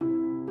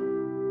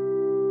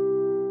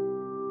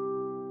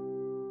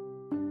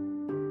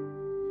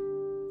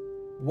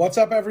What's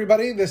up,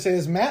 everybody? This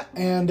is Matt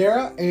and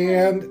Dara,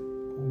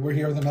 and we're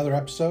here with another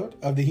episode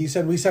of the He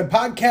Said, We Said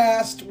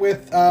podcast.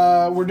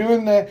 We're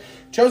doing the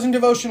Chosen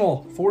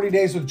Devotional, 40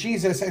 Days with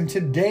Jesus, and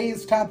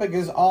today's topic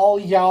is all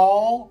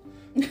y'all.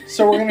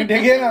 So we're going to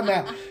dig in on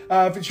that.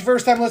 If it's your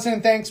first time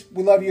listening, thanks.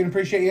 We love you and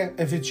appreciate you.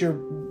 If it's your,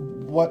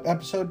 what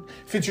episode?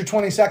 If it's your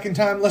 22nd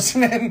time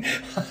listening,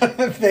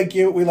 thank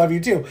you. We love you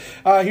too.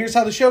 Here's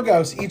how the show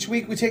goes. Each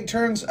week we take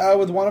turns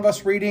with one of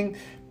us reading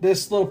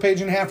this little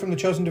page and a half from the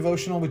Chosen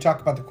Devotional. We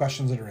talk about the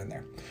questions that are in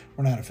there.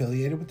 We're not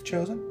affiliated with the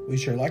Chosen. We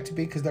sure like to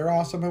be because they're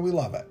awesome and we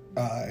love it.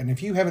 And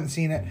if you haven't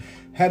seen it,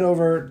 head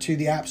over to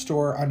the App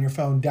Store on your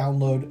phone,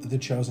 download the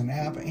Chosen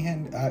app,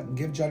 and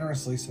give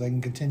generously so they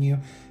can continue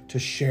to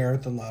share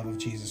the love of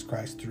Jesus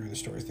Christ through the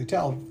stories they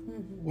tell.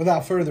 Mm-hmm.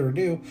 Without further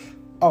ado,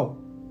 I'm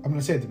going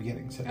to say at the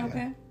beginning.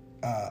 Okay.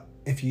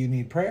 If you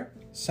need prayer,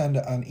 send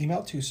an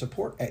email to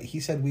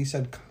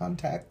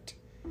support@hesaidwesaidcontact.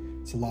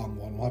 It's a long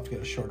one. We'll have to get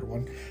a shorter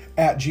one.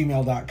 At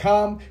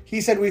gmail.com.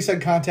 He said, we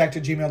said contact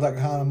at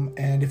gmail.com.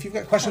 And if you've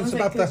got questions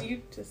about the...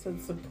 You just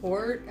said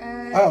support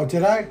at... Oh,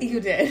 did I?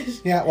 You did.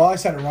 Yeah, well, I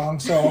said it wrong.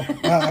 So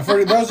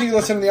for those of you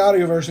listening to the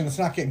audio version, it's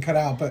not getting cut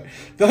out. But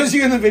those of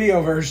you in the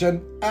video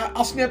version,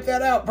 I'll snip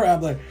that out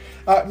probably.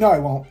 No, I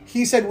won't.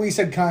 He said, we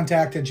said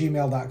contact at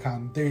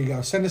gmail.com. There you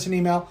go. Send us an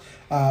email.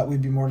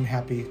 We'd be more than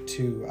happy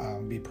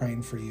to be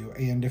praying for you.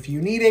 And if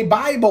you need a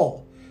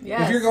Bible...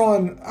 Yes. If you're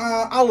going,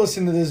 I'll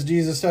listen to this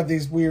Jesus stuff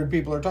these weird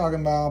people are talking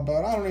about,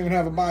 but I don't even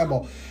have a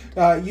Bible.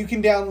 You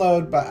can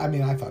download, but I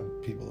mean, I thought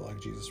people that like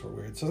Jesus were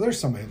weird. So there's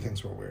somebody that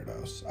thinks we're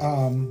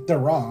weirdos. They're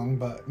wrong,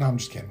 but no, I'm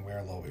just kidding. We're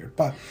a little weird.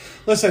 But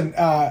listen,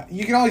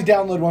 you can always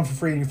download one for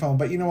free on your phone.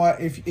 But you know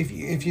what? If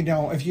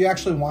you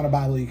actually want a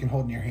Bible you can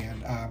hold in your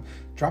hand,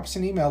 drop us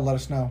an email. Let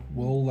us know.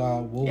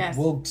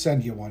 We'll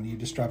send you one. You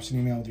just drop us an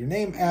email with your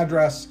name,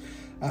 address,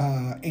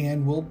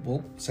 and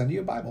we'll send you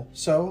a Bible.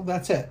 So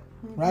that's it.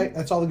 Right?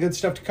 That's all the good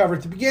stuff to cover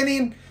at the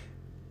beginning.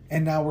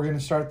 And now we're going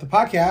to start the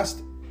podcast.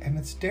 And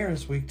it's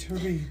Dara's week to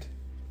read.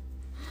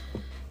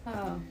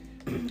 Oh.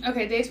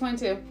 Okay, day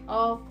 22.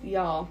 All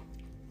y'all.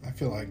 I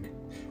feel like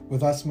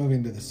with us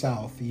moving to the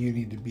South, you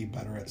need to be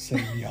better at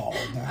saying y'all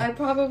now. I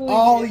probably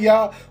all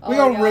y'all. We're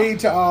going to read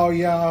to all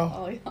y'all.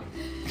 All y'all.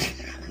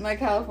 My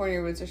California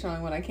roots are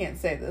showing when I can't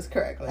say this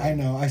correctly. I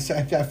know. I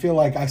feel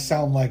like I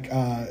sound like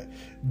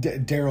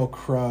Daryl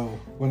Crow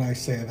when I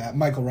say that.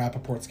 Michael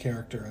Rappaport's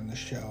character in the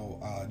show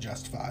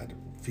Justified,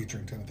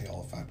 featuring Timothy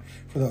Olyphant.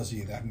 For those of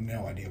you that have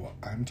no idea what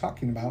I'm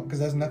talking about,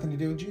 because it has nothing to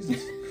do with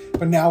Jesus.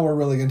 But now we're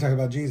really going to talk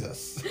about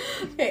Jesus.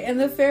 Okay, and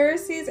the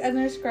Pharisees and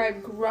their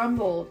scribe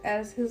grumbled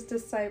at his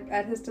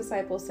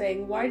disciples,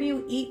 saying, "Why do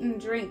you eat and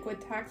drink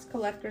with tax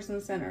collectors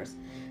and sinners?"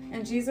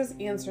 And Jesus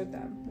answered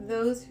them,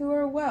 "Those who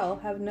are well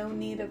have no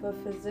need of a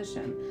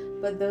physician,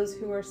 but those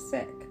who are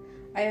sick.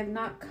 I have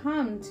not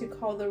come to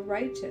call the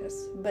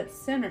righteous, but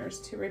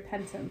sinners to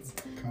repentance."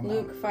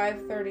 Luke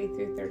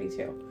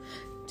 5:30-32.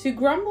 To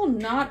grumble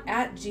not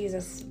at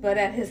Jesus, but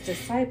at his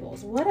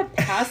disciples. What a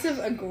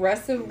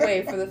passive-aggressive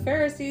way for the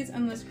Pharisees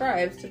and the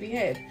scribes to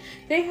behave.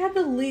 They had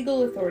the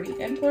legal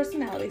authority and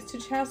personalities to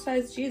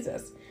chastise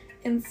Jesus.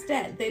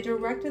 Instead, they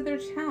directed their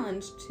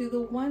challenge to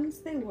the ones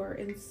they were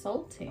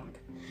insulting.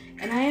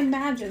 And I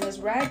imagine this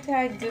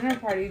ragtag dinner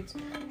party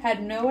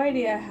had no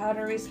idea how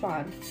to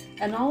respond.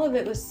 And all of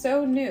it was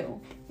so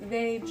new.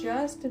 They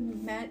just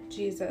met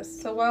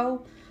Jesus. So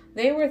while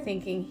they were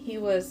thinking he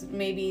was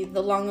maybe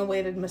the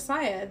long-awaited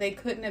Messiah, they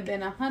couldn't have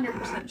been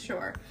 100%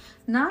 sure.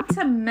 Not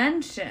to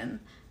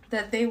mention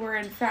that they were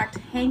in fact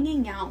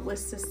hanging out with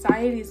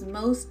society's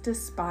most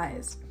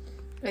despised.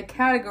 A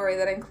category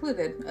that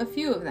included a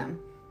few of them.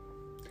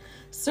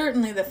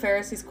 Certainly the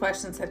Pharisees'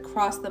 questions had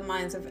crossed the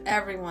minds of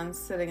everyone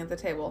sitting at the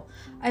table.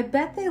 I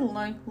bet they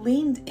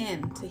leaned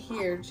in to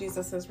hear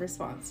Jesus'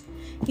 response.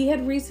 He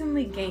had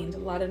recently gained a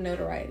lot of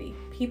notoriety.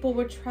 People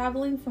were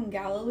traveling from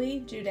Galilee,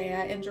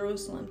 Judea, and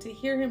Jerusalem to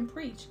hear him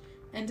preach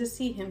and to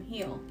see him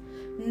heal.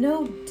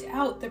 No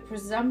doubt the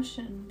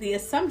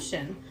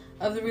assumption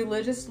of the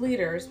religious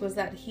leaders was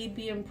that he'd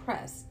be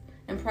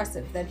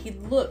impressive, that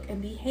he'd look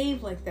and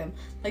behave like them,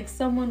 like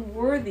someone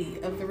worthy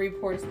of the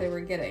reports they were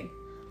getting.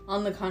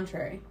 On the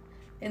contrary,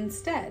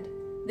 instead,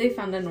 they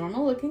found a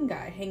normal-looking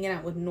guy hanging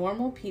out with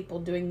normal people,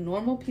 doing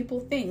normal people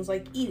things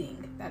like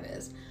eating, that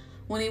is,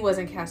 when he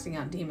wasn't casting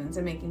out demons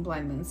and making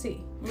blind men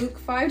see. Luke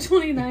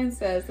 5:29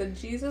 says that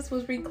Jesus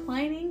was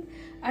reclining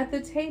at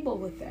the table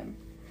with them.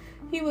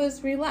 He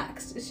was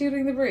relaxed,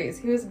 shooting the breeze.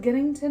 He was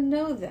getting to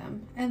know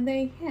them, and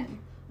they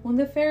him, when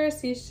the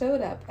Pharisees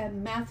showed up at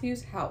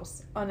Matthew's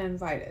house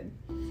uninvited.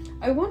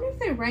 I wonder if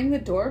they rang the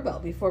doorbell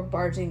before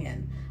barging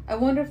in. I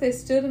wonder if they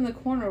stood in the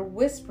corner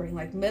whispering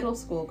like middle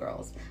school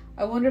girls.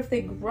 I wonder if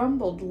they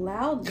grumbled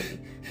loudly,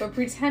 but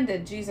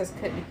pretended Jesus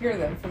couldn't hear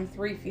them from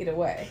 3 feet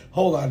away.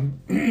 Hold on.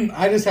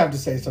 I just have to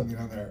say something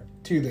on there.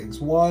 2 things.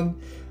 One,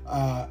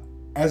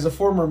 as a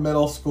former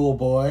middle school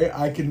boy,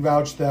 I can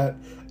vouch that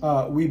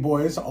We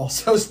boys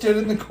also stood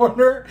in the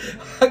corner,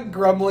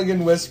 grumbling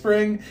and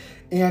whispering.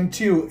 And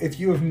 2, if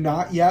you have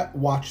not yet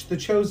watched the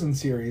Chosen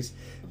series,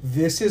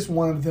 this is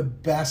one of the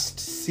best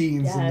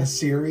scenes in the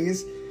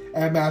series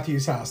at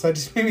Matthew's house. That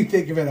just made me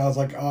think of it. I was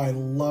like, oh, I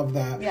love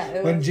that.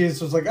 Yeah, when Jesus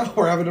was like, oh,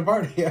 we're having a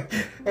party.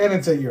 And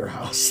it's at your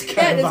house.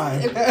 Kind of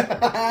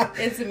vibe.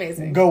 It's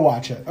amazing. Go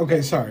watch it.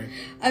 Okay, sorry.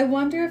 I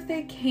wonder if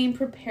they came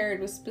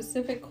prepared with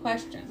specific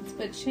questions,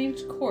 but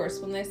changed course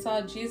when they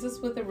saw Jesus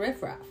with the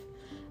riffraff.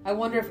 I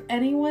wonder if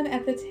anyone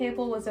at the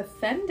table was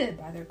offended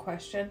by their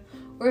question,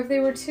 or if they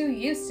were too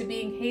used to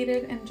being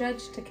hated and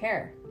judged to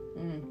care.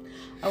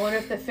 I wonder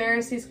if the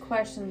Pharisees'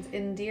 questions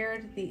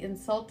endeared the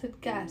insulted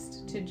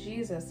guest to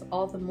Jesus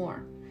all the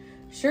more.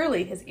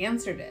 Surely his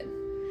answer did.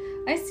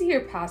 I see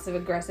your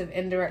passive-aggressive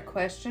indirect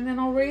question, and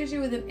I'll raise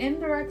you with an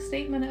indirect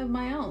statement of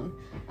my own.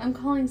 I'm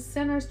calling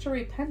sinners to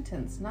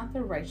repentance, not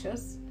the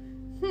righteous.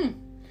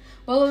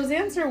 Well, his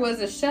answer was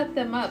to shut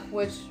them up,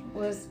 which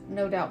was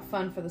no doubt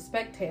fun for the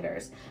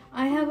spectators.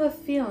 I have a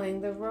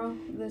feeling the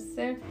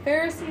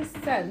Pharisees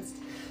sensed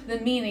the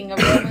meaning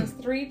of Romans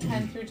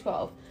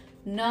 3:10-12.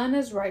 None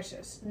is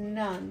righteous.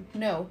 None.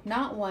 No,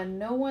 not one.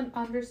 No one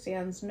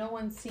understands. No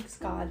one seeks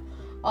God.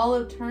 All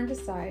have turned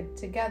aside.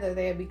 Together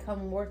they have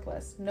become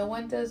worthless. No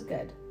one does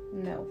good.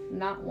 No,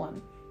 not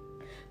one.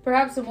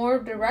 Perhaps a more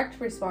direct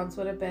response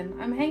would have been,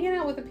 I'm hanging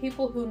out with the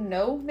people who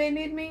know they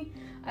need me.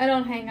 I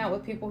don't hang out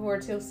with people who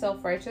are too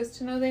self-righteous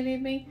to know they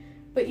need me.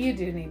 But you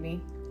do need me.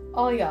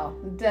 All y'all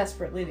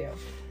desperately do.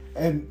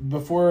 And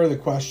before the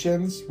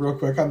questions, real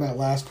quick on that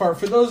last part,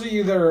 for those of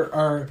you that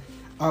are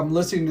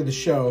listening to the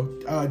show,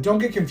 don't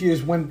get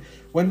confused when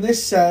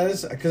this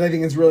says, because I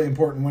think it's really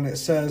important, when it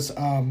says,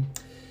 I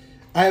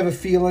have a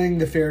feeling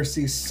the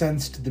Pharisees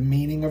sensed the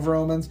meaning of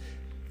Romans.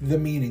 The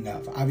meaning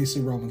of,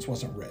 obviously Romans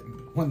wasn't written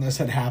when this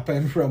had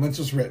happened. Romans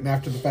was written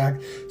after the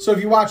fact. So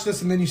if you watch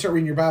this and then you start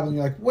reading your Bible and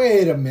you're like,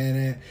 wait a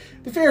minute,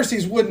 the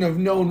Pharisees wouldn't have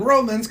known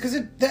Romans because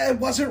it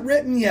wasn't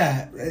written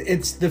yet.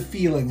 It's the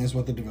feeling is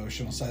what the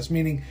devotional says,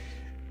 meaning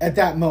at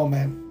that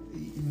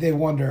moment they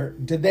wonder,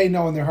 did they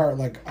know in their heart,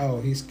 like,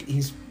 oh,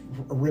 he's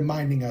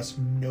reminding us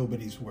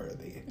nobody's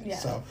worthy. Yeah.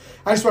 So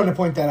I just wanted to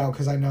point that out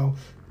because I know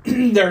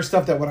there's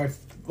stuff that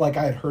when I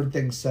had heard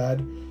things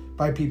said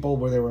by people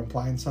where they were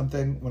implying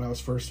something when I was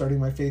first starting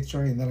my faith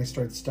journey, and then I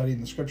started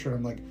studying the scripture, and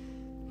I'm like,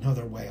 no,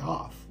 they're way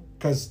off,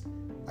 because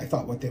I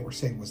thought what they were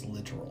saying was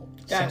literal.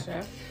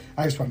 Gotcha. So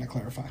I just wanted to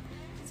clarify.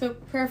 So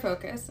prayer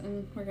focus,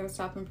 and we're going to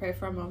stop and pray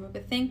for a moment,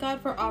 but thank God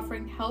for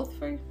offering health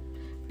for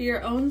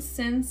your own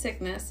sin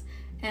sickness,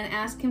 and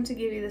ask him to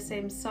give you the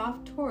same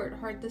soft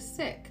heart the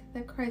sick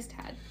that Christ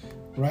had.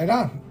 Right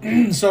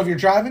on. So if you're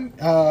driving,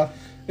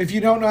 if you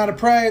don't know how to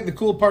pray, the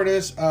cool part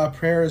is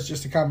prayer is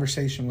just a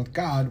conversation with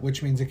God,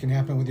 which means it can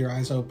happen with your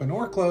eyes open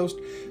or closed.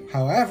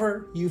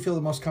 However, you feel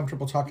the most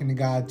comfortable talking to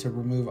God to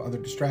remove other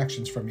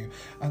distractions from you,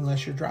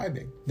 unless you're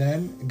driving.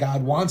 Then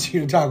God wants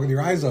you to talk with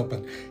your eyes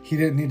open. He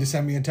didn't need to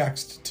send me a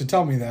text to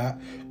tell me that.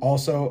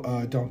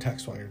 Also, don't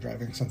text while you're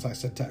driving, since I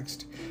said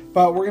text.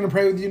 But we're going to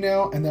pray with you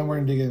now, and then we're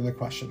going to dig into the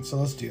questions. So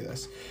let's do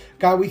this.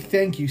 God, we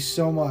thank you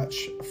so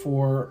much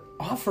for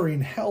offering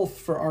health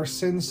for our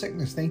sin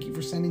sickness. Thank you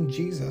for sending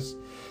Jesus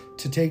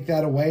to take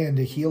that away and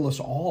to heal us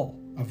all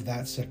of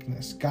that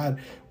sickness. God,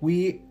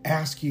 we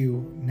ask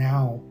you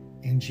now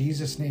in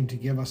Jesus' name to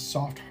give us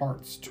soft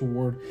hearts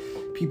toward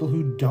people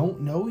who don't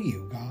know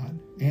you, God.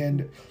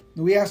 And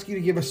we ask you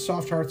to give us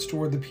soft hearts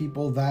toward the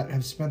people that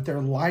have spent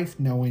their life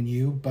knowing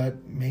you,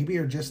 but maybe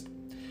are just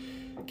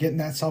getting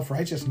that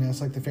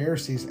self-righteousness like the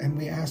Pharisees. And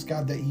we ask,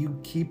 God, that you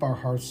keep our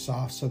hearts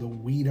soft so that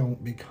we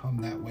don't become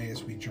that way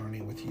as we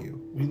journey with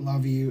you. We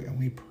love you and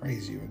we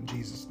praise you in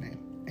Jesus'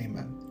 name.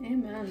 Amen.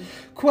 Amen.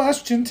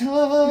 Question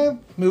time.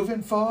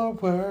 Moving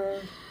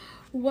forward.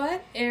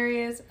 What are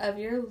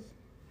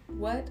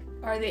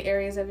the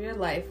areas of your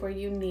life where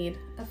you need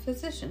a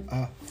physician?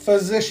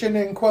 Physician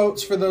in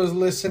quotes for those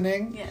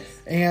listening. Yes.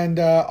 And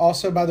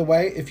also, by the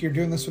way, if you're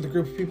doing this with a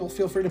group of people,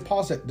 feel free to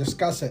pause it,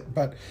 discuss it.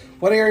 But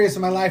what areas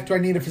of my life do I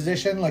need a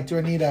physician? Like, do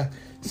I need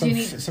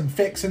some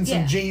fix and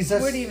some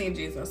Jesus? Where do you need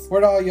Jesus?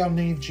 Where do all y'all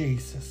need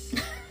Jesus?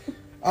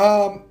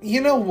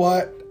 You know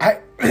what?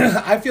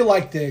 I feel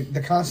like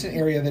the constant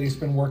area that he's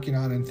been working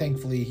on, and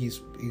thankfully he's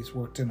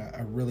worked in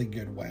a really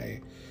good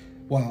way.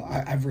 Well,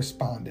 I've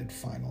responded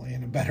finally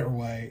in a better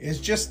way. Is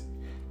just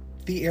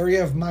the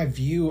area of my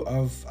view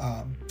of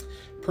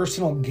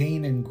personal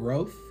gain and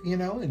growth,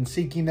 and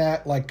seeking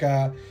that.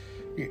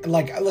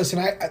 Listen,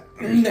 I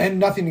and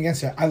nothing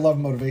against it. I love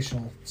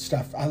motivational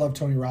stuff. I love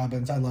Tony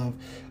Robbins. I love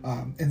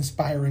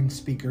inspiring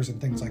speakers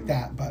and things like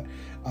that. But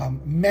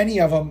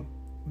many of them.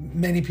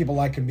 Many people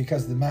like him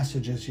because of the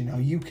messages,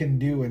 you can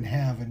do and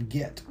have and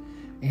get.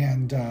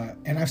 And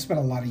I've spent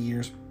a lot of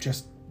years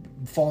just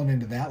falling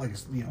into that, like,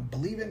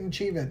 believe it and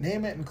achieve it,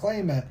 name it and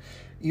claim it,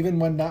 even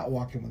when not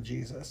walking with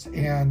Jesus.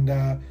 And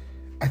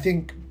I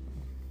think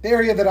the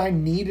area that I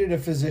needed a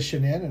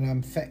physician in,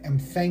 and I'm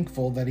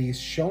thankful that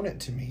he's shown it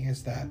to me,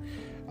 is that,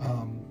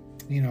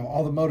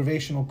 all the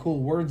motivational cool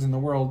words in the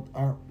world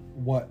aren't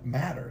what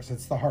matters.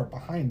 It's the heart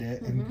behind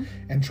it,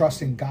 and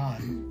trusting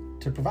God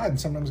to provide. And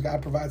sometimes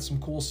God provides some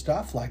cool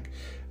stuff, like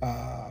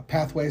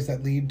pathways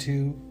that lead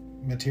to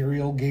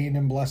material gain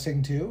and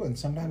blessing too. And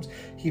sometimes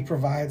he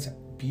provides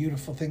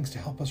beautiful things to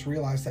help us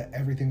realize that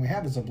everything we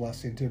have is a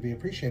blessing to be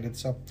appreciated.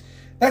 So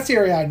that's the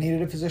area I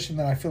needed a physician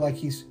that I feel like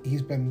he's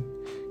been,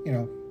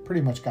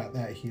 pretty much got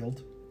that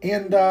healed.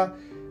 And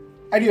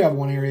I do have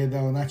one area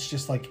though, and that's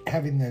just like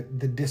having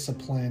the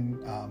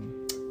discipline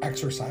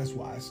exercise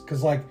wise.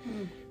 Because like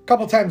a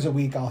couple times a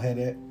week I'll hit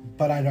it,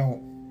 but I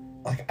don't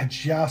I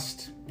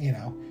just,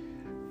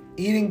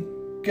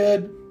 eating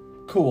good,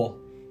 cool.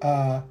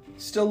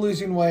 Still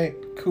losing weight,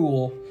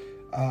 cool.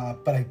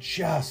 But I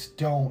just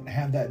don't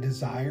have that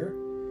desire,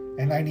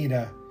 and I need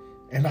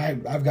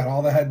I've got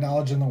all the head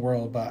knowledge in the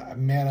world, but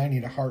man, I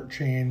need a heart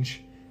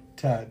change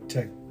to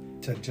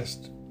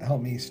just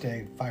help me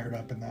stay fired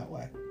up in that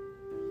way.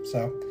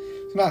 So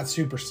it's not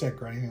super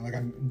sick or anything, like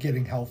I'm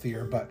getting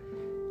healthier, but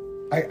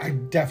I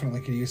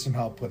definitely could use some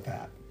help with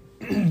that,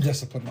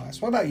 discipline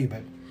wise. What about you,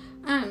 babe?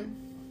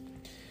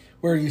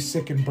 Where are you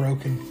sick and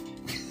broken?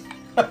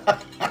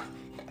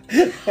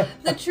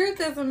 The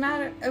truth is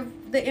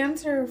the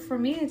answer for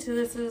me to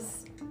this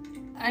is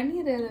I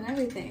need it in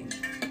everything.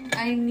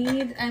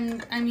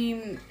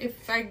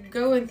 If I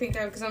go and think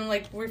of, because I'm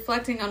like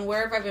reflecting on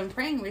where have I been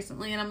praying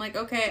recently, and I'm like,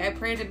 okay, I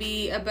pray to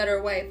be a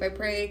better wife. I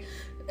pray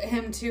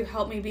him to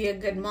help me be a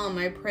good mom.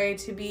 I pray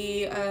to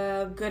be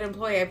a good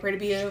employee. I pray to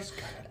be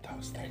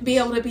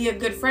able to be a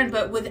good friend.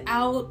 But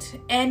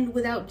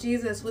without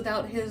Jesus,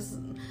 without his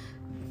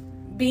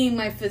being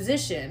my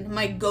physician,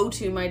 my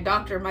go-to, my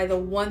doctor, the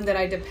one that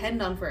I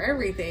depend on for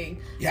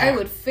everything, I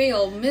would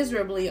fail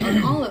miserably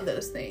on all of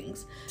those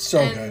things.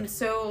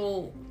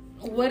 So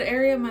what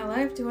area of my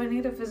life do I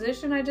need a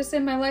physician? I just say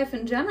my life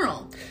in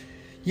general.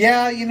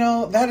 Yeah,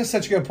 that is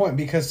such a good point,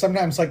 because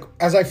sometimes, like,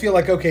 as I feel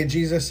like, okay,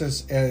 Jesus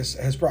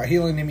has brought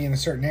healing to me in a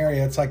certain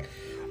area, it's like,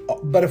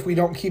 but if we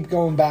don't keep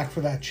going back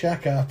for that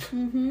checkup,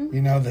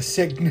 the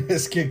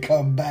sickness can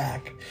come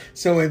back.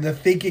 So in the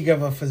thinking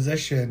of a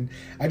physician,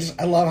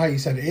 I love how you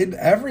said in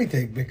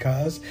everything,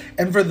 because,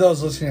 and for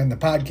those listening on the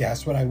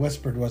podcast, what I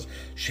whispered was,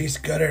 she's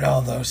good at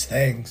all those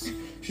things.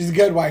 She's a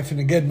good wife and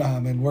a good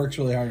mom and works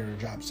really hard at her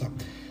job. So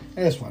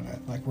I just want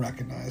to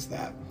recognize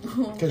that,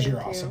 because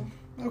you're awesome.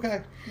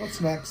 Okay, what's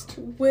next?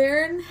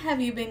 Where have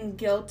you been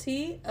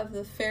guilty of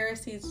the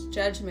Pharisees'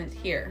 judgment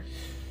here?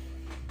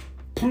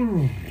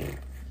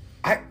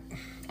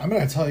 I'm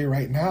going to tell you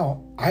right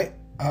now, I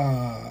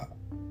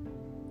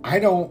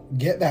don't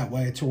get that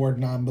way toward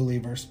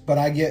non-believers, but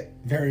I get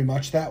very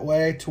much that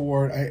way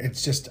toward,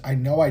 it's just, I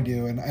know I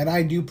do. And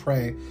I do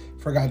pray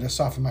for God to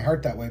soften my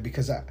heart that way,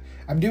 because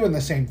I'm doing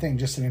the same thing,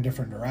 just in a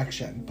different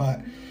direction.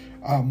 But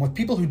with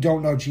people who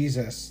don't know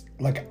Jesus,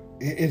 like,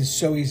 it is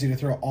so easy to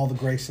throw all the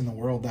grace in the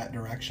world that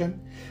direction.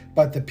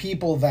 But the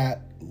people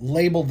that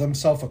label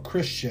themselves a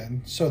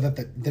Christian, so that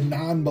the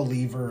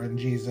non-believer in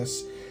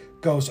Jesus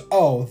goes,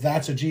 oh,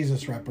 that's a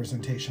Jesus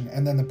representation.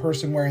 And then the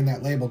person wearing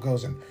that label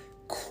goes and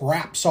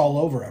craps all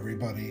over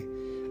everybody,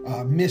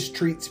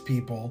 mistreats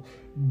people,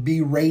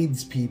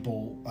 berates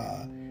people.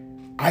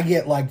 I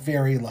get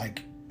very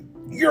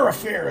you're a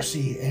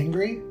Pharisee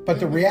angry. But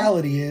the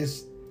reality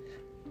is,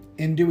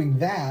 in doing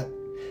that,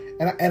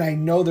 and I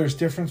know there's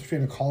difference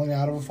between a calling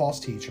out of a false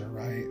teacher,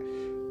 right?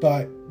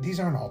 But these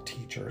aren't all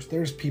teachers.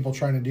 There's people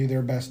trying to do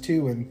their best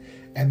too,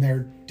 and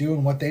they're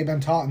doing what they've been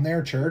taught in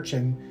their church,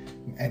 and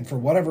for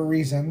whatever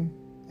reason,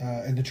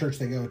 in the church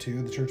they go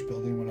to, the church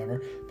building,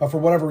 whatever, but for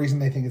whatever reason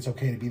they think it's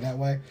okay to be that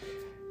way.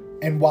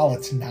 And while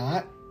it's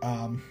not,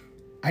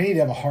 I need to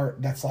have a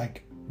heart that's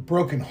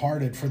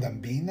brokenhearted for them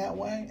being that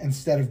way,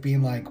 instead of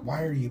being like,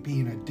 why are you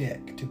being a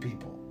dick to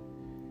people?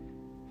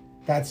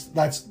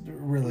 That's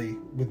really,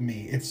 with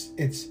me, it's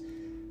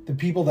the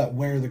people that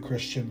wear the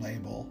Christian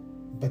label,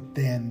 but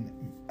then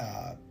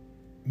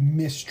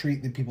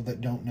mistreat the people that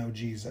don't know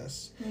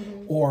Jesus,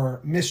 or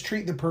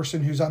mistreat the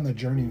person who's on the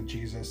journey with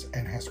Jesus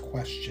and has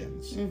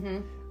questions.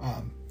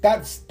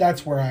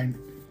 That's where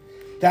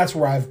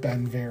I've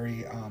been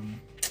very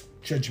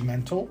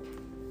judgmental,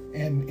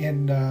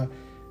 and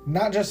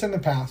not just in the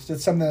past.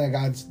 It's something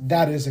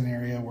that is an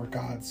area where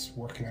God's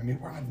working on me,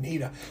 where I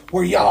need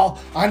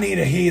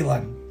a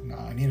healing. No,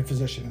 I need a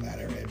physician in that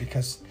area,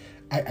 because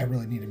I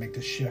really need to make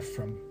the shift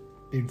from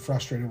being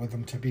frustrated with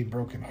them to being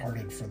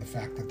brokenhearted for the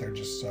fact that they're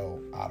just so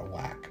out of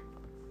whack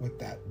with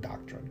that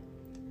doctrine.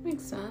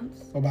 Makes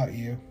sense. What about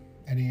you?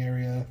 Any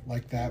area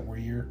like that where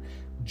you're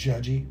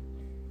judgy?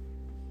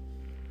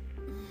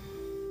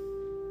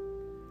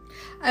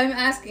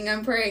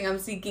 I'm praying, I'm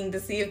seeking to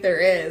see if there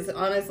is,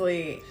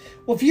 honestly.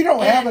 Well, if you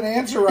don't have an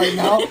answer right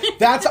now,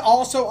 that's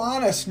also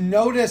honest.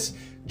 Notice,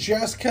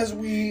 just because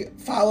we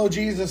follow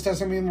Jesus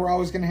doesn't mean we're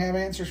always going to have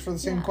answers for the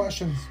same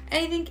questions.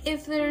 I think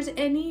if there's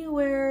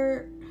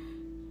anywhere...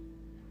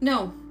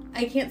 No,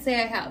 I can't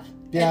say I have.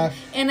 Yeah,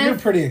 and you're a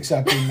pretty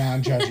accepting,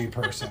 non-judgy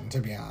person,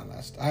 to be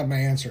honest. I have my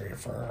answer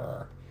for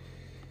her.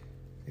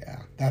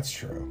 Yeah, that's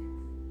true.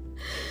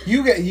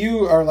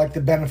 You are like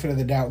the benefit of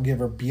the doubt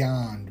giver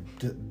beyond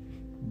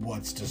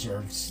what's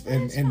deserved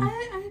in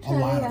I a try,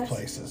 lot of yes.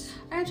 places.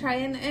 I try,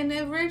 and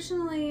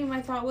originally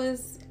my thought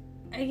was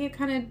I get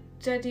kind of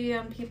judgy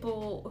on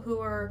people who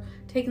are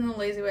taking the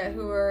lazy way,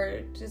 who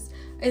are just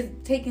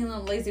taking the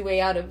lazy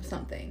way out of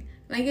something.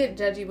 And I get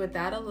judgy with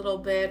that a little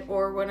bit,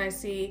 or when I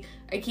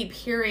keep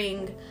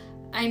hearing,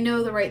 I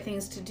know the right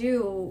things to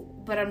do,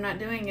 but I'm not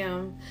doing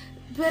them.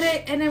 But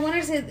I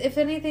wanted to say, if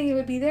anything, it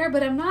would be there,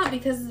 but I'm not,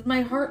 because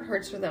my heart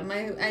hurts for them.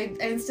 I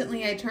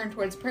instantly turn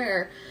towards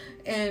prayer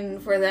and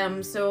for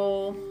them.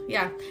 So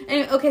yeah.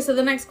 Anyway, okay. So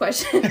the next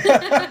question.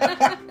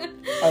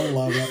 I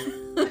love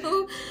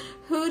it.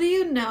 Who do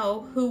you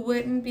know who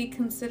wouldn't be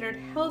considered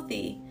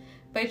healthy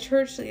by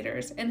church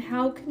leaders, and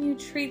how can you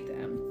treat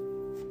them?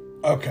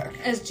 Okay.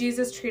 As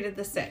Jesus treated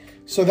the sick.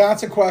 So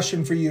that's a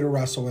question for you to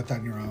wrestle with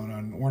on your own.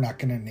 And we're not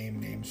going to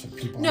name names of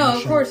people. No,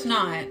 of course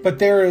not. But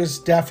there is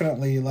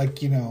definitely, like,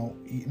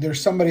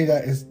 there's somebody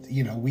that is,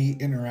 we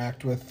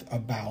interact with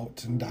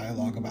about and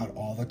dialogue about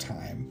all the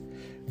time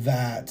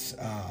that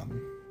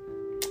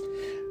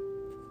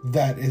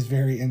is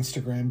very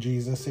Instagram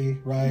Jesus-y,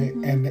 right?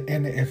 Mm-hmm.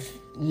 And if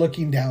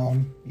looking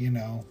down,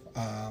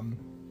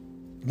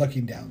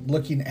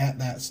 looking at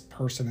that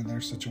person in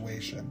their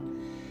situation,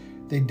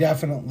 they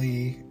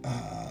definitely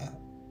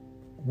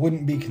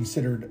wouldn't be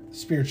considered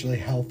spiritually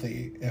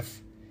healthy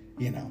if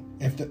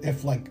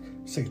like,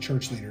 say,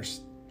 church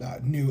leaders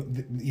knew,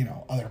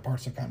 other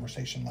parts of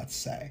conversation, let's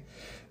say.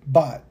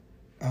 But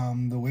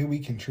the way we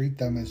can treat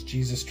them as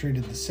Jesus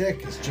treated the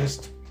sick is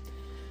just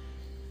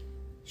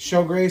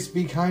show grace,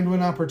 be kind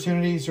when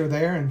opportunities are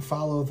there, and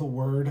follow the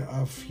word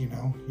of,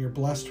 you're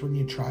blessed when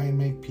you try and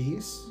make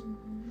peace.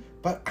 Mm-hmm.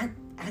 But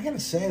I gotta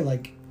say,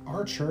 like,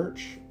 our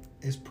church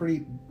is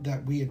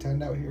that we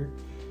attend out here,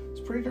 it's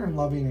pretty darn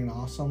loving and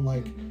awesome.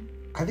 Like,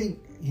 I think,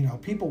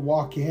 people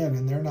walk in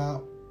and they're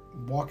not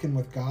walking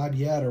with God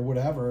yet or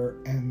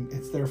whatever, and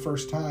it's their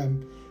first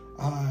time.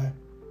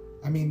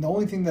 The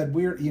only thing that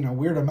weird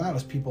them out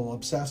is people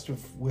obsessed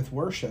with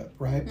worship,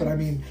 right? But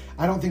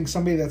I don't think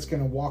somebody that's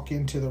going to walk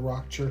into the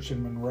Rock Church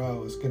in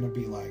Monroe is going to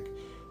be like,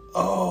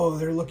 oh,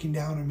 they're looking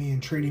down at me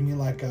and treating me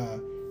like a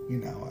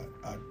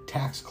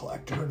tax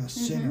collector and a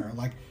sinner.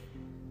 Like,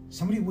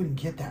 somebody wouldn't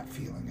get that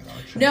feeling at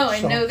our church. No, I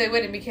know they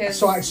wouldn't, because...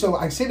 So I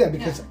say that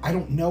because I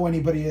don't know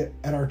anybody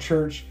at our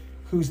church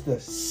who's the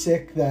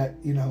sick that,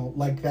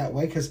 like that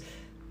way.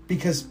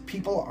 Because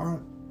people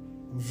aren't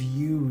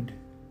viewed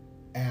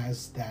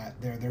as that.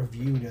 They're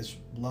viewed as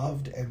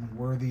loved and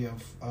worthy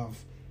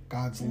of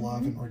God's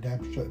love and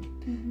redemption.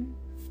 Mm-hmm.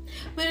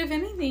 But if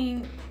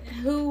anything,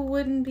 who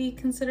wouldn't be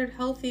considered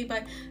healthy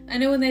by... I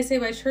know when they say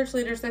by church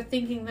leaders, they're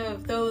thinking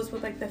of those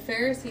with, like, the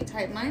Pharisee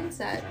type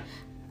mindset.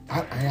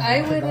 I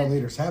don't think all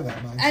leaders have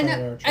that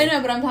mindset. I know,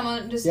 but I'm talking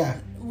about just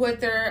what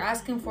they're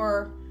asking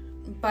for.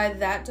 By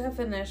that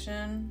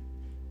definition,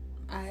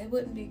 I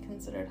wouldn't be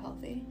considered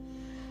healthy.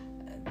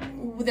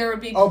 There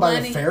would be by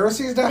the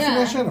Pharisees'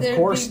 definition? Of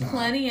course not. There would be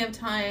plenty of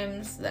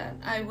times that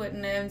I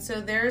wouldn't. And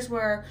so there's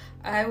where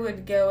I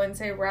would go and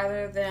say,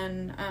 rather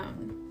than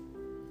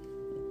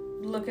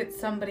look at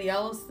somebody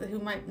else who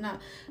might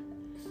not...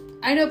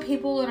 I know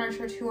people in our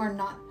church who are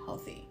not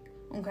healthy.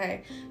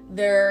 Okay,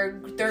 they're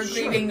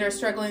grieving, they're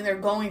struggling, they're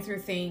going through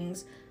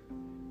things,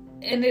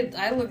 and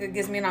it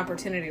gives me an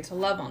opportunity to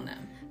love on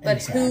them.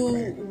 But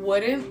who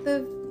wouldn't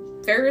the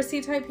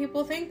Pharisee type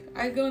people think?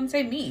 I'd go and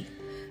say me.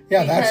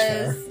 Yeah, that's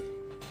fair.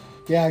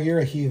 Yeah, you're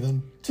a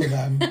heathen to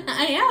them.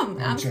 I am,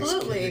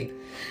 absolutely.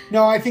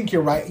 No, I think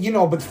you're right.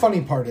 But the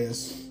funny part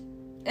is,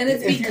 and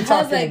it's because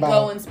I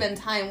go and spend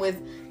time with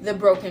the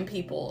broken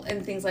people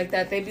and things like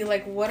that. They'd be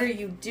like, "What are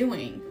you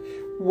doing?"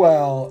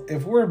 Well,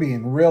 if we're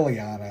being really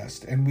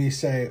honest, and we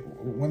say,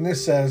 when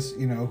this says,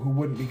 who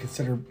wouldn't be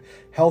considered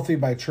healthy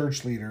by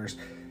church leaders,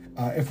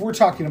 if we're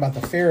talking about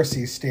the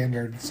Pharisees'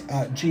 standards,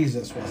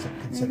 Jesus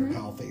wasn't considered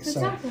healthy.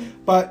 Exactly. So,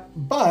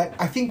 but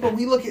I think when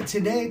we look at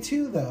today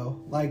too, though,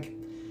 like,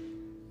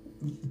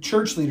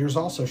 church leaders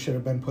also should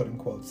have been put in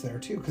quotes there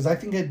too, because I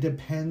think it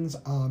depends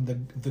on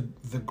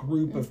the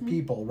group of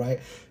people, right?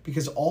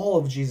 Because all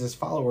of Jesus'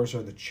 followers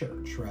are the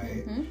church,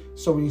 right?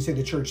 So when you say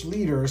the church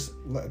leaders,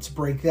 let's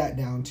break that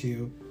down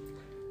to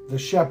the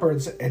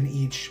shepherds and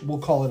we'll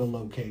call it a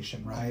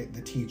location, right?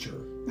 The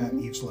teacher at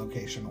each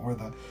location, or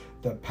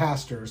the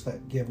pastors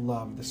that give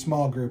love, the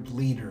small group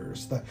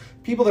leaders, the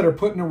people that are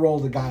put in a role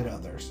to guide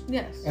others.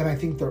 Yes. And I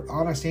think the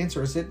honest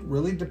answer is it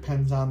really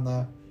depends on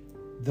the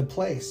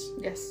place.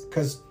 Yes.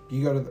 Because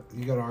you go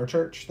to our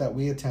church that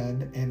we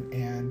attend,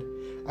 and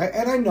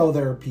I know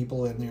there are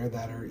people in there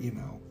that are,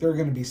 there are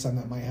going to be some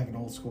that might have an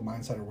old school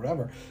mindset or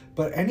whatever,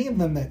 but any of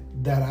them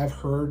that I've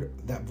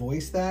heard that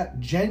voice that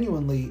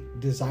genuinely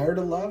desire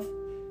to love,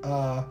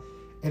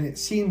 and it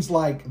seems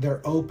like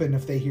they're open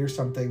if they hear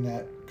something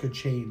that could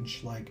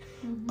change, like,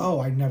 oh,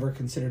 I never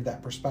considered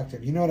that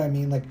perspective. You know what I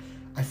mean? Like,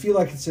 I feel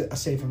like it's a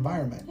safe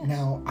environment. Yes.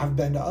 Now, I've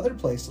been to other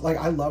places. Like,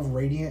 I love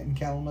Radiant in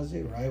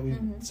Kalamazoo, right? We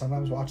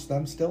sometimes watch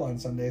them still on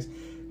Sundays.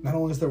 Not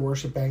only is their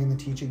worship bang and the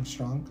teaching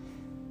strong,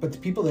 but the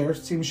people there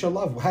seem to show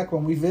love. Heck,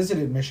 when we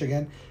visited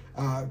Michigan,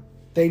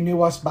 they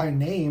knew us by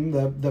name,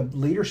 the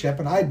leadership,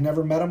 and I had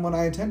never met them when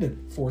I attended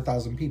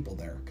 4,000 people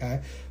there,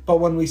 okay? But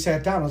when we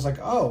sat down, I was like,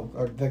 oh,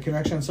 the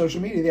connection on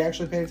social media, they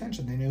actually paid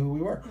attention. They knew who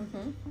we were.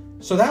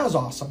 So that was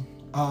awesome.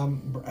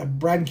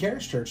 Brad and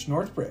Karen's church,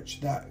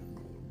 Northbridge, that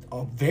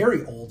a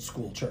very old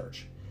school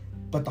church.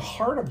 But the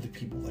heart of the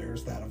people there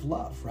is that of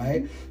love,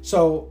 right?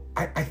 So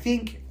I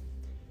think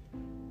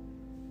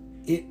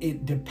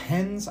it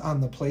depends on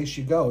the place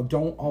you go.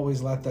 Don't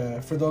always let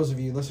for those of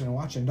you listening and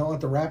watching, don't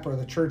let the rapper of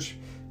the church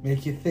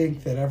make you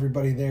think that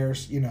everybody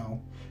there's,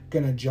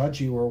 going to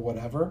judge you or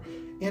whatever.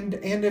 And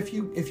if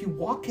you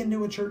walk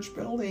into a church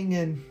building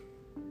and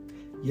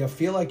you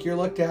feel like you're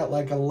looked at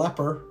like a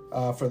leper,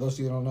 for those of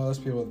you who don't know, those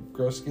people with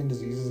gross skin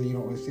diseases, you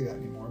don't really see that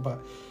anymore.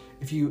 But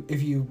if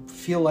you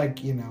feel like,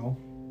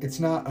 it's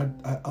not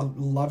a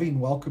loving,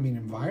 welcoming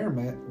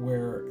environment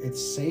where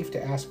it's safe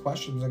to ask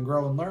questions and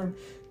grow and learn,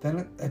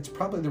 then it's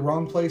probably the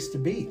wrong place to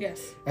be.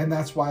 Yes. And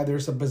that's why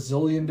there's a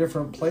bazillion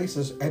different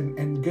places.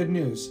 And good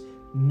news,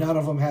 none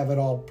of them have it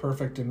all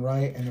perfect and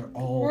right, and they're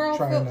all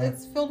trying to...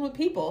 It's filled with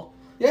people.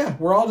 Yeah,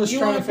 we're all just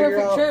trying to figure out... You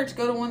want a perfect church,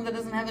 go to one that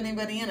doesn't have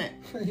anybody in it.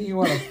 You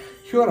want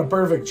a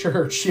perfect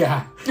church,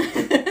 yeah.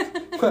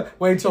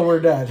 Wait till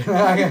we're dead.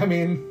 I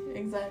mean...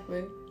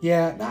 Exactly.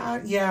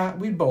 Yeah,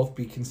 we'd both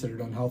be considered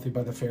unhealthy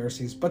by the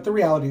Pharisees, but the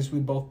reality is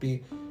we'd both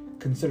be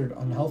considered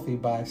unhealthy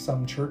by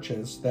some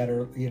churches that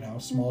are,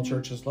 small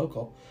churches,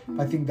 local.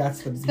 I think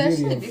that's the beauty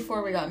Especially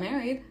before we got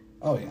married.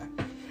 Oh, yeah.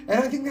 And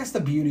I think that's the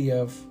beauty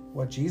of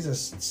what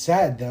Jesus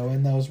said, though,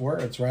 in those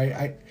words,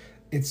 right?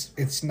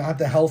 It's not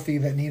the healthy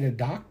that need a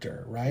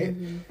doctor, right?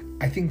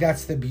 I think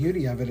that's the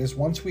beauty of it, is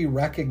once we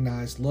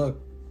recognize, look,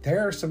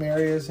 there are some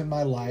areas in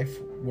my life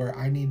where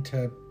I need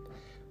to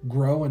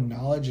grow in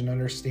knowledge and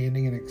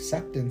understanding and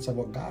acceptance of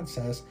what God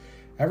says.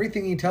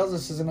 Everything he tells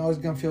us isn't always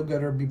going to feel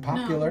good or be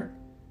popular,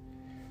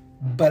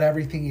 but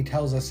everything he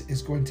tells us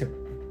is going to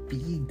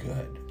be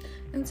good.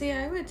 And see,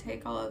 I would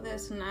take all of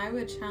this and I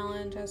would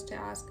challenge us to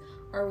ask,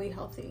 are we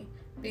healthy?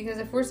 Because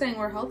if we're saying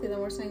we're healthy, then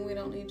we're saying we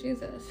don't need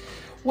Jesus.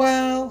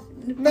 Well,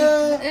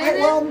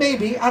 no,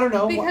 maybe. I don't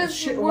know.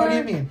 What do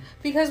you mean?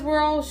 Because we're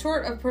all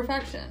short of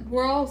perfection.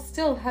 We're all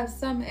still have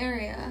some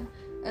area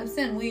of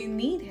sin. We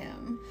need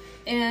him.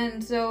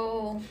 And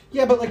so...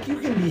 Yeah, but you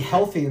can be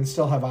healthy and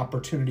still have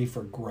opportunity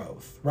for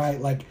growth, right?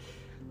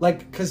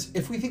 Because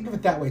if we think of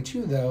it that way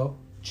too, though,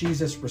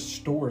 Jesus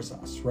restores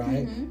us,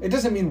 right? It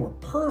doesn't mean we're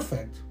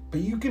perfect, but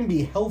you can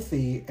be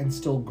healthy and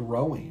still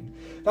growing.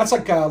 That's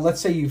like,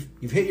 let's say you've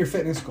hit your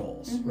fitness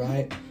goals,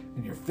 right?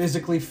 And you're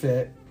physically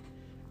fit,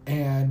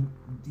 and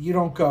you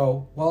don't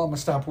go, well, I'm going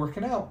to stop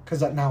working out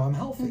because now I'm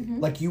healthy.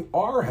 You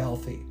are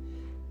healthy,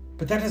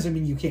 but that doesn't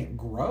mean you can't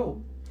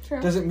grow.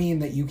 True. Doesn't mean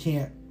that you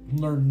can't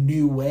learn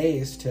new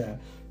ways to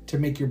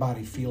make your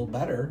body feel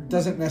better.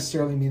 Doesn't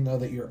necessarily mean, though,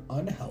 that you're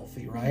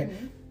unhealthy, right?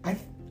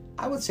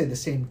 I would say the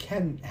same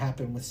can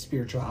happen with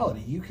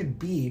spirituality. You can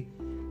be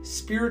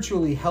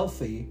spiritually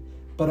healthy,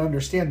 but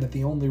understand that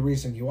the only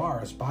reason you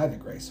are is by the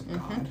grace of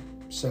God.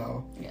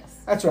 So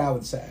yes, that's what I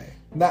would say.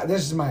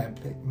 This is my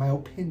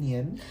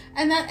opinion.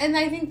 And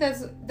I think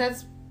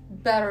that's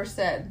better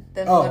said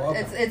than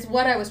it's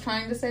what I was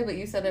trying to say, but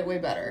you said it way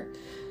better.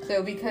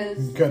 So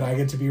because good, I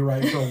get to be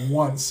right for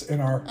once in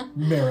our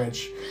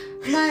marriage.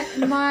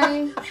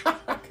 My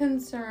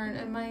concern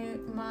and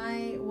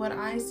my what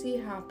I see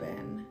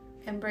happen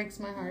and breaks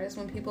my heart is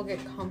when people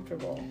get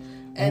comfortable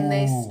and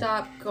they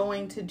stop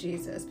going to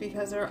Jesus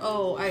because they're,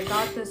 I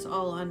got this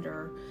all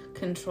under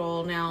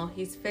control now.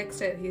 He's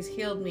fixed it. He's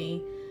healed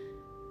me.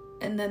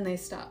 And then they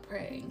stop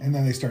praying. And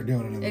then they start doing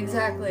it on their own.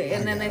 Exactly.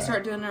 And then they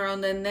start doing their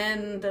own. And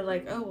then they're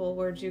like,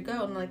 where'd you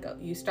go?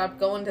 And you stopped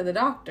going to the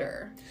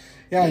doctor.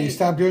 Yeah, you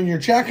stopped doing your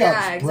checkups.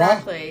 Yeah,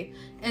 exactly.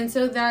 Bruh. And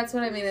so that's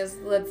what I mean is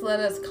let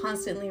us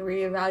constantly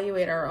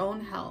reevaluate our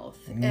own health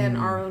and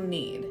our own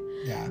need.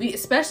 Yeah.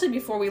 Especially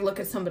before we look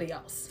at somebody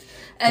else.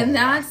 And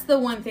that's the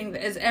one thing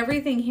that is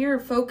everything here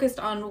focused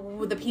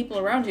on the people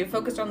around you,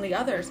 focused on the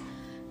others.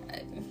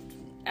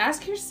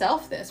 Ask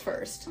yourself this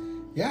first.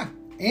 Yeah.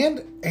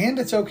 And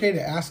it's okay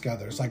to ask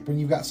others, when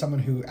you've got someone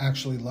who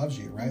actually loves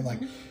you, right?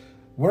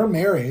 We're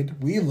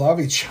married, we love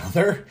each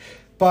other,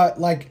 but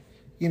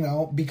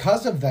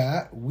because of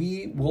that,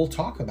 we will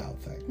talk about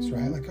things,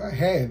 right?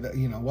 Hey,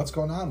 what's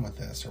going on with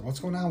this, or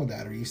what's going on with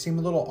that, or you seem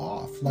a little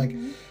off.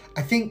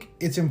 I think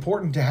it's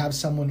important to have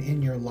someone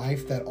in your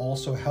life that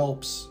also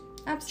helps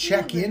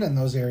check in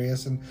those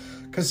areas, and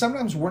because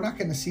sometimes we're not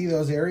going to see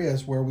those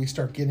areas where we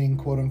start getting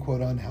quote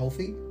unquote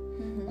unhealthy.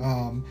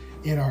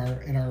 In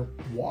our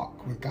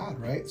walk with God,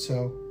 right?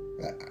 So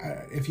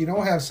if you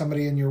don't have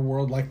somebody in your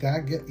world like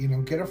that,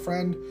 get a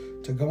friend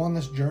to go on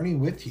this journey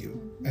with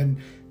you and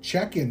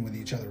check in with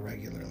each other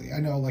regularly. I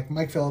know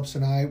Mike Phillips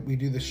and I, we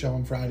do the show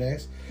on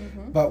Fridays,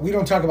 but we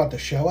don't talk about the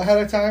show ahead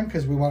of time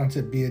because we want it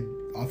to be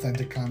an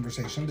authentic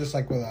conversation, just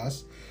like with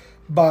us.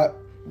 But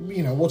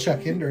we'll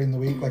check in during the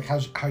week,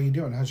 how you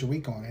doing? How's your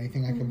week going?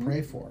 Anything I can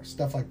pray for?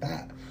 Stuff like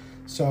that.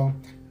 So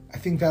I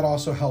think that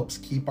also helps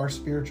keep our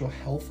spiritual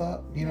health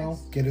up,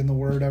 get in the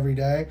Word every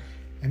day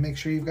and make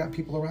sure you've got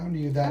people around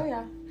you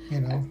that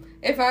you know.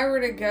 If I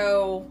were to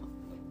go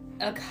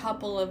a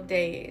couple of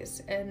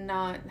days and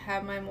not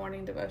have my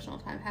morning devotional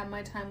time, have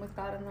my time with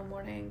God in the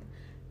morning,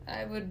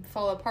 I would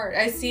fall apart.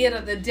 I see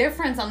it, the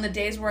difference on the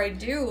days where I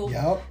do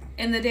Yep.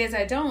 and the days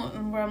I don't,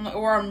 and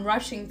where I'm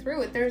rushing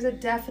through it. There's a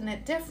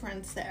definite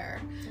difference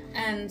there.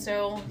 And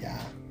so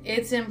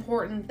it's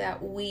important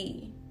that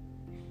we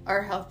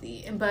are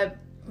healthy. But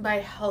by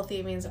healthy,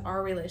 it means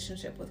our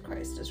relationship with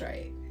Christ is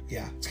right.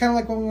 Yeah. It's kind of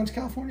like when we went to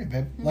California,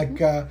 babe. Like,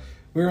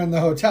 we were in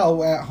the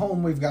hotel. At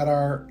home, we've got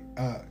our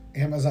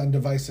Amazon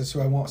devices, who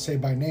I won't say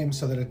by name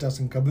so that it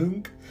doesn't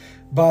kaboom.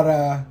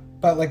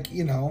 But like,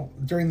 you know,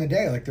 during the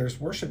day, like there's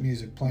worship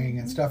music playing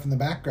and stuff in the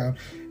background.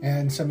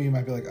 And some of you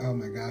might be like, oh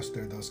my gosh,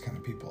 they're those kind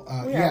of people.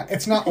 Yeah,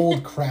 it's not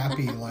old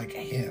crappy like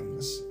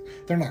hymns.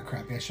 They're not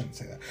crappy. I shouldn't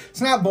say that.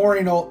 It's not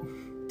boring old.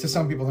 To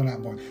some people, they're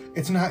not boring.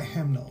 It's not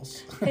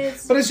hymnals.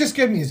 But it's just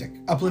good music,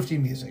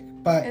 uplifting music.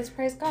 But it's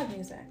praise God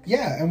music.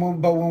 Yeah,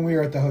 but when we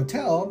were at the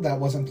hotel, that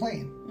wasn't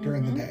playing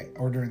during the day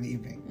or during the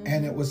evening.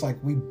 And it was like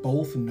we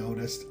both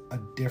noticed a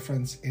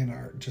difference in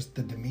our just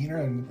the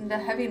demeanor and the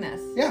heaviness.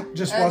 Yeah,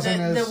 just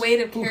wasn't as the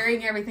weight of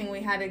carrying everything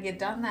we had to get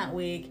done that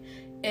week.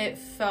 It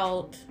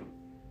felt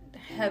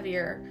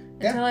heavier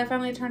until I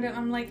finally turned it.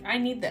 I'm like, I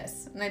need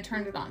this, and I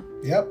turned it on.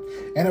 Yep,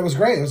 and it was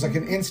great. It was like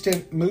an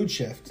instant mood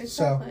shift.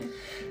 Exactly. So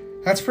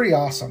that's pretty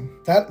awesome.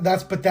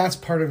 That's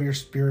part of your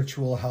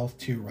spiritual health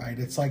too, right?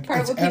 It's like part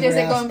it's of what PJ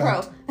said going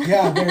pro.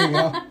 Yeah, there you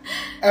go.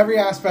 Every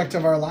aspect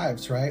of our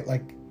lives, right?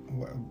 Like,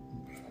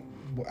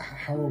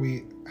 how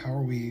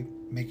are we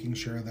making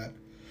sure that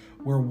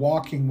we're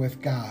walking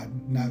with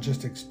God, not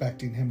just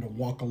expecting Him to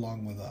walk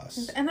along with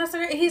us? And that's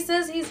right. He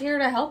says He's here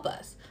to help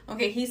us.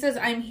 Okay, He says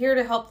I'm here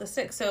to help the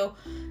sick. So,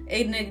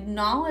 in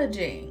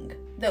acknowledging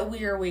that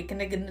we are weak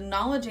and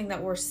acknowledging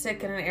that we're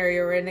sick in an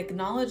area, or in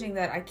acknowledging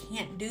that I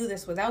can't do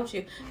this without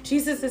you,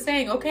 Jesus is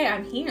saying, okay,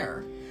 I'm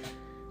here.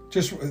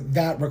 Just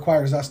that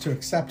requires us to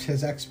accept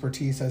His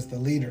expertise as the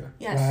leader,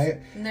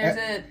 right? And there's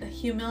a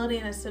humility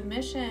and a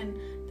submission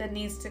that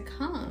needs to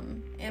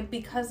come, and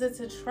because it's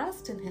a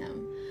trust in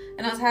Him.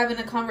 And I was having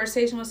a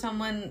conversation with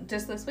someone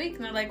just this week,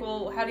 and they're like,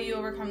 well, how do you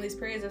overcome these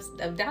periods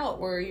of doubt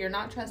where you're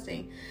not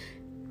trusting?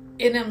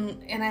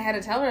 And I had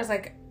to tell her, I was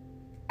like,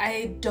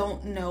 I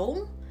don't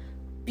know,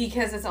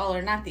 because it's all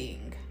or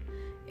nothing.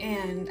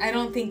 And I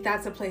don't think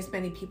that's a place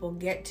many people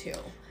get to.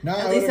 No,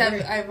 at least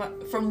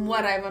I've from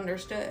what I've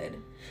understood.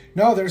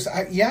 No, there's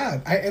I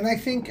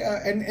think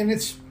and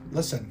it's,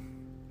 listen,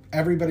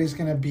 everybody's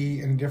going to be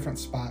in a different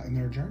spot in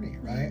their journey,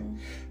 right? Mm-hmm.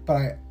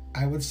 But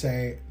I would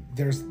say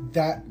there's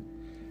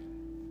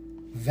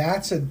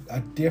that's a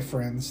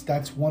difference.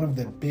 That's one of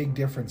the big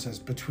differences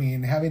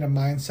between having a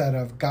mindset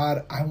of,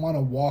 God, I want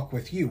to walk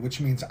with you, which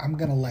means I'm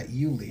going to let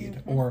you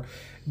lead, or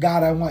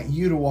God, I want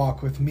you to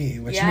walk with me,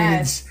 which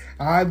means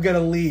I'm going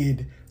to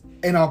lead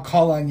and I'll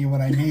call on you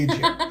when I need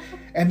you.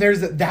 And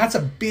that's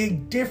a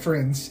big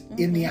difference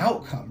in the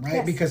outcome, right?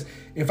 Yes. Because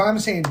if I'm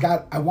saying,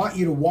 God, I want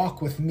you to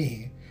walk with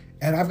me,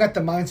 and I've got the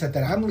mindset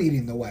that I'm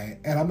leading the way,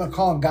 and I'm going to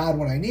call on God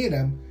when I need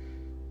Him,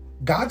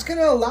 God's going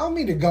to allow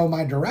me to go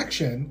my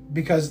direction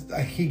because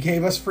He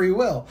gave us free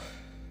will.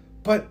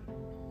 But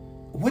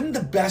wouldn't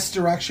the best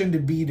direction to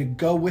be to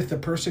go with the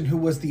person who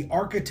was the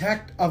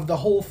architect of the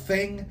whole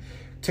thing?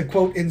 To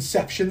quote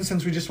Inception,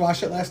 since we just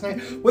watched it last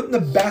night, wouldn't the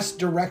best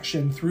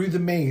direction through the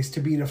maze to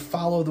be to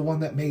follow the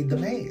one that made the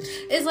maze?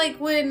 It's like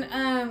when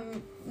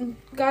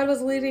God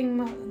was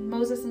leading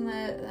Moses in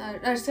the...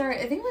 I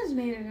think it was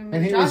made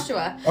in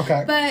Joshua.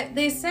 Okay. But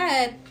they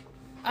said,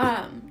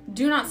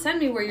 do not send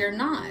me where you're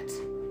not.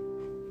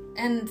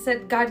 And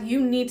said, God,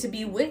 you need to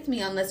be with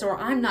me on this or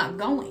I'm not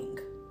going.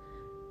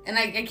 And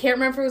I can't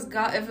remember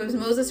if it was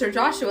Moses or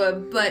Joshua,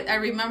 but I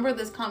remember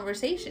this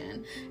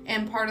conversation.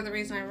 And part of the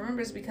reason I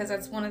remember is because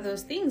that's one of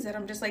those things that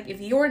I'm just like, if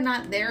you're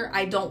not there,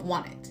 I don't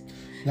want it.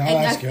 No,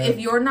 and that's good. If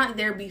you're not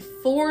there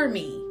before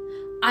me,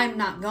 I'm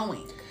not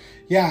going.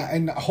 Yeah,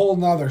 and a whole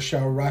nother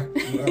show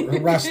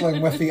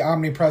wrestling with the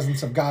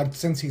omnipresence of God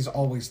since He's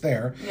always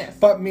there. Yes.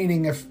 But the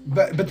meaning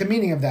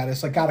of that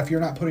is like, God, if you're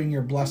not putting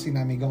your blessing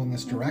on me, go in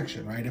this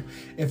direction, right?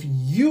 If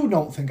you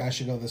don't think I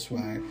should go this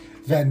way,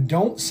 then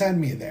don't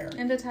send me there.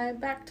 And to tie it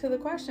back to the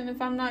question,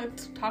 if I'm not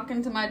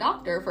talking to my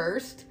doctor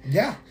first.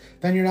 Yeah,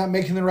 then you're not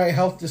making the right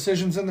health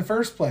decisions in the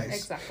first place.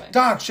 Exactly.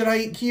 Doc, should I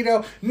eat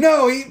keto?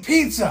 No, eat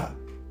pizza.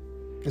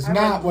 Is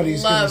not what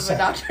he's going to say. I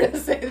love a doctor to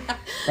say that.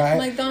 Right? I'm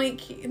like, don't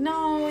eat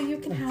no, you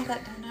can have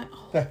that donut.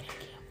 Oh,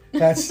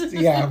 that's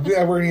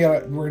we're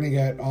gonna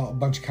get a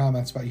bunch of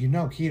comments about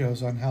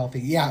keto's unhealthy.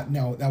 Yeah,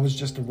 no, that was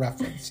just a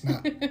reference,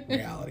 not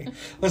reality.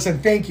 Listen,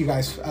 thank you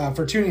guys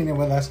for tuning in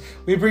with us.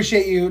 We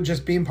appreciate you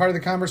just being part of the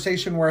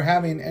conversation we're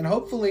having, and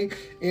hopefully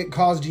it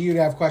caused you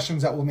to have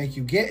questions that will make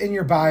you get in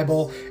your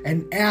Bible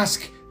and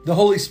ask the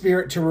Holy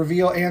Spirit to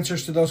reveal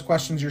answers to those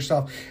questions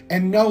yourself.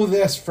 And know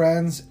this,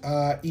 friends,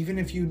 even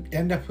if you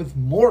end up with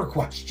more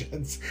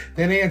questions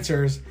than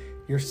answers,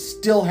 you're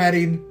still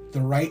heading the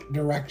right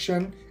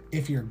direction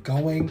if you're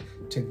going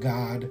to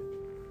God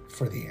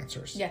for the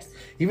answers. Yes.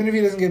 Even if He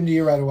doesn't give them to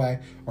you right away,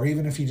 or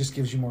even if He just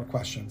gives you more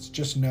questions,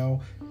 just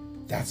know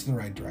that's the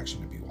right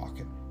direction to be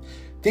walking.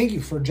 Thank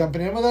you for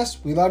jumping in with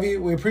us. We love you.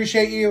 We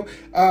appreciate you.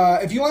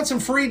 If you want some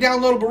free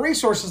downloadable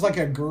resources like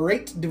a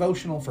great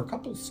devotional for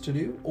couples to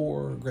do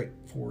or great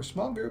for a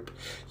small group,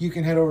 you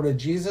can head over to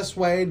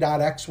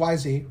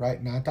jesusway.xyz,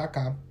 right? Not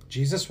 .com.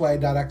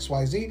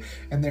 jesusway.xyz,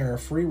 and there are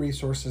free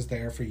resources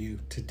there for you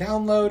to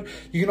download.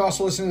 You can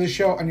also listen to the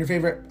show on your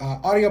favorite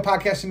audio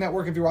podcasting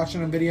network if you're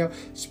watching on video.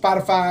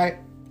 Spotify,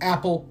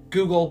 Apple,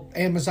 Google,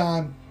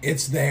 Amazon,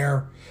 it's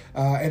there.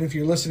 And if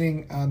you're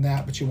listening on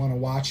that, but you want to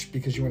watch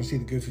because you want to see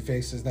the goofy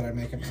faces that I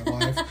make in my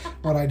life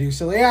when I do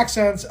silly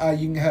accents,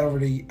 you can head over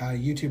to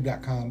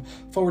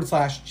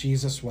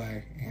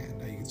youtube.com/JesusWay,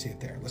 and you can see it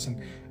there.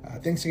 Listen,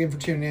 thanks again for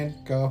tuning in.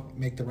 Go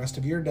make the rest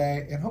of your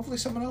day, and hopefully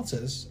someone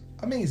else's,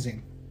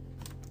 amazing.